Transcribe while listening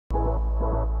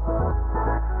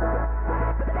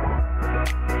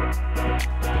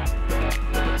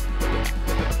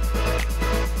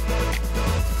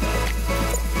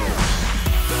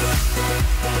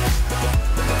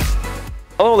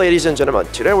Hello, ladies and gentlemen.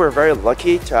 Today we're very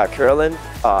lucky to have Carylyne,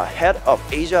 head of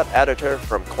Asia editor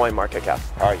from CoinMarketCap.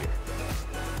 How are you?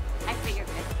 Nice to meet you.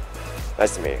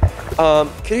 Nice to meet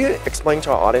you. Can you explain to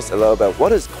our audience a little bit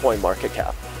what is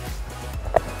CoinMarketCap?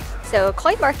 So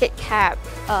CoinMarketCap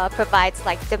provides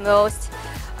like the most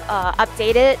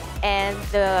updated and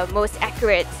the most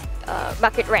accurate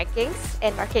market rankings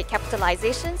and market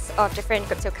capitalizations of different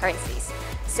cryptocurrencies.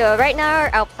 So right now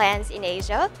our plans in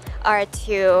Asia are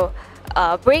to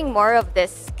bring more of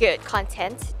this good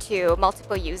content to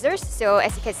multiple users. So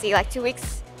as you can see, like 2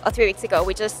 weeks or 3 weeks ago,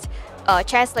 we just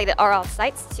translated our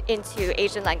sites into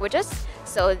Asian languages.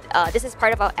 So this is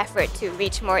part of our effort to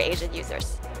reach more Asian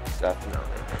users. Definitely.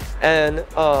 And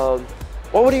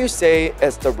what would you say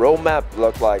is the roadmap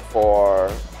look like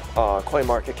for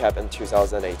CoinMarketCap in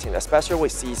 2018? Especially we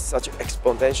see such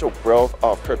exponential growth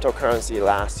of cryptocurrency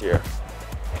last year.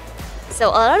 So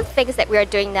a lot of things that we are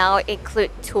doing now include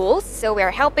tools. So we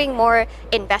are helping more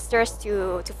investors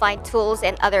to find tools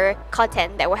and other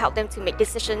content that will help them to make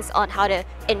decisions on how to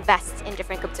invest in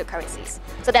different cryptocurrencies.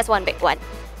 So that's one big one.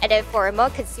 And then for more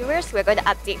consumers, we're going to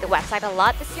update the website a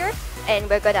lot this year. And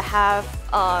we're going to have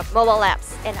mobile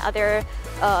apps and other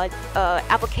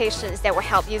applications that will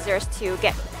help users to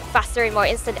get faster and more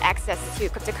instant access to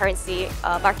cryptocurrency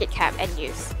market cap and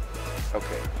news.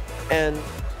 Okay. And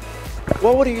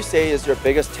what would you say is your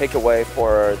biggest takeaway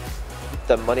for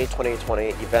the Money20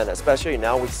 event? Especially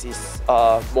now we see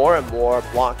more and more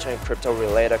blockchain crypto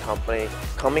related company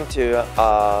coming to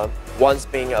once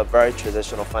being a very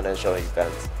traditional financial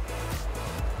event.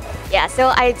 Yeah, so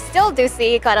I still do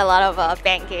see quite a lot of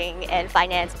banking and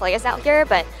finance players out here,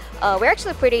 but we're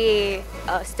actually pretty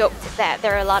stoked that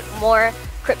there are a lot more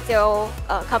crypto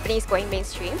companies going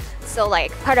mainstream. So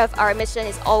like part of our mission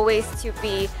is always to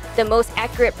be the most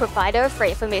accurate provider for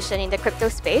information in the crypto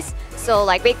space. So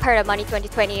like big part of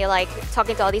Money20, like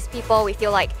talking to all these people, we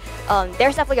feel like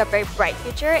there's definitely a very bright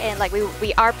future, and like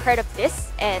we are part of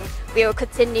this, and we will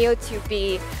continue to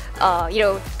be,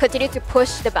 continue to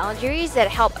push the boundaries that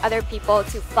help other people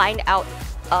to find out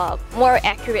more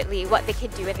accurately what they can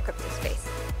do in the crypto space.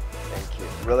 Thank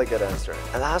you. Really good answer.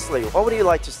 And lastly, what would you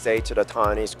like to say to the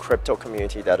Taiwanese crypto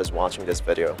community that is watching this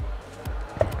video?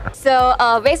 So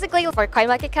basically for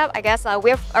CoinMarketCap, I guess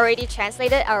we've already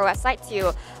translated our website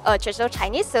to traditional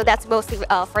Chinese. So that's mostly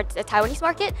for the Taiwanese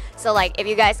market. So like if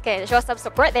you guys can show some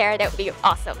support there, that would be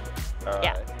awesome. All right.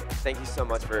 Yeah. Thank you so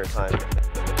much for your time.